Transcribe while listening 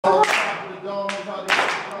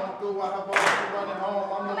do I have all been running home?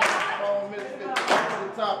 I'm the phone misfit. Up to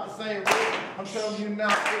the top, the same way. I'm telling you now,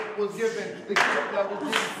 it was given. The gift that was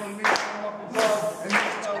given from me from up above. And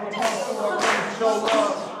this that will come through, I'm going to show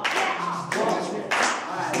love.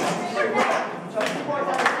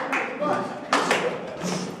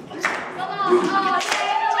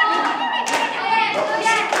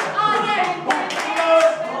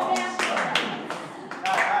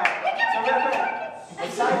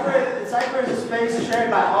 Cypher is a space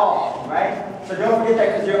shared by all, right? So don't forget that,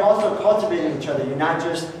 because you're also cultivating each other. You're not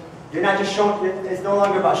just showing. It's no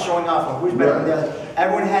longer about showing off or who's better than the other.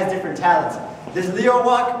 Everyone has different talents. This Leo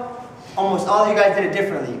walk, almost all of you guys did it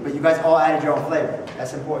differently, but you guys all added your own flavor.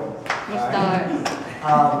 That's important.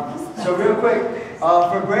 So real quick,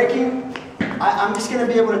 for breaking, I'm just gonna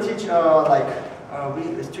be able to teach it's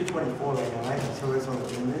 2:24 right now, right? So we're only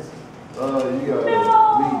doing this.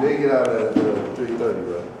 They get out at 3:30,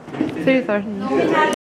 bro. 3:30.